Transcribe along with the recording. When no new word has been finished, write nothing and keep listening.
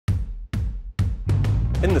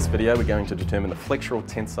In this video, we're going to determine the flexural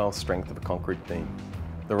tensile strength of a concrete beam.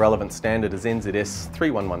 The relevant standard is NZS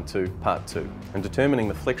 3112 Part 2, and determining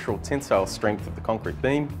the flexural tensile strength of the concrete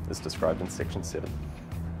beam is described in Section 7.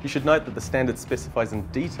 You should note that the standard specifies in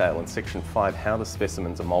detail in Section 5 how the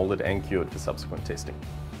specimens are moulded and cured for subsequent testing.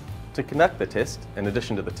 To conduct the test, in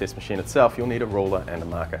addition to the test machine itself, you'll need a ruler and a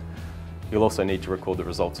marker. You'll also need to record the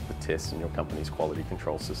results of the test in your company's quality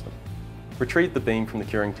control system. Retrieve the beam from the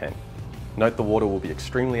curing tank. Note the water will be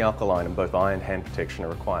extremely alkaline and both eye and hand protection are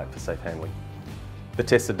required for safe handling. The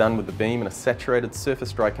tests are done with the beam in a saturated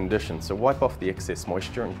surface dry condition, so wipe off the excess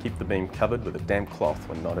moisture and keep the beam covered with a damp cloth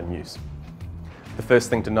when not in use. The first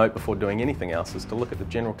thing to note before doing anything else is to look at the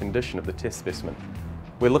general condition of the test specimen.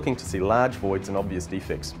 We're looking to see large voids and obvious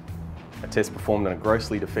defects. A test performed on a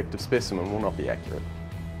grossly defective specimen will not be accurate.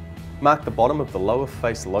 Mark the bottom of the lower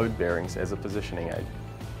face load bearings as a positioning aid.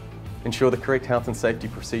 Ensure the correct health and safety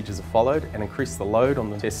procedures are followed and increase the load on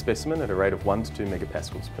the test specimen at a rate of 1 to 2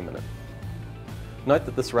 megapascals per minute. Note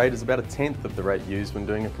that this rate is about 1/10 of the rate used when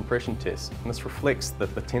doing a compression test, and this reflects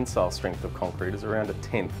that the tensile strength of concrete is around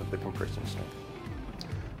 1/10 of the compression strength.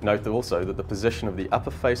 Note also that the position of the upper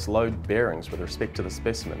face load bearings with respect to the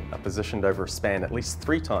specimen are positioned over a span at least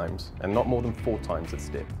 3 times and not more than 4 times its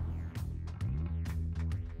depth.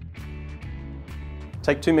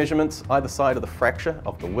 Take 2 measurements either side of the fracture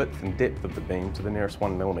of the width and depth of the beam to the nearest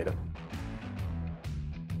 1 mm.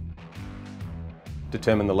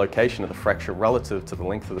 Determine the location of the fracture relative to the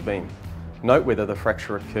length of the beam. Note whether the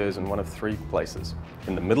fracture occurs in one of 3 places: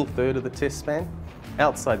 in the middle third of the test span,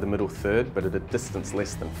 outside the middle third but at a distance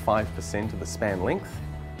less than 5% of the span length,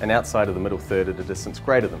 and outside of the middle third at a distance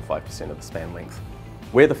greater than 5% of the span length.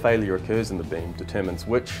 Where the failure occurs in the beam determines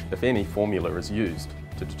which, if any, formula is used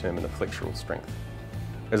to determine the flexural strength.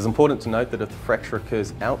 It is important to note that if the fracture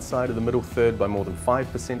occurs outside of the middle third by more than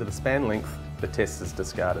 5% of the span length, the test is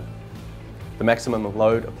discarded. The maximum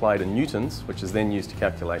load applied in newtons, which is then used to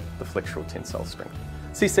calculate the flexural tensile strength.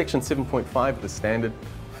 See Section 7.5 of the standard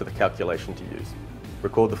for the calculation to use.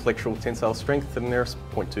 Record the flexural tensile strength to the nearest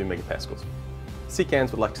 0.2 megapascals.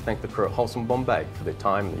 Seacans would like to thank the crew at Wholesome Bombay for their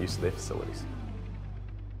time and the use of their facilities.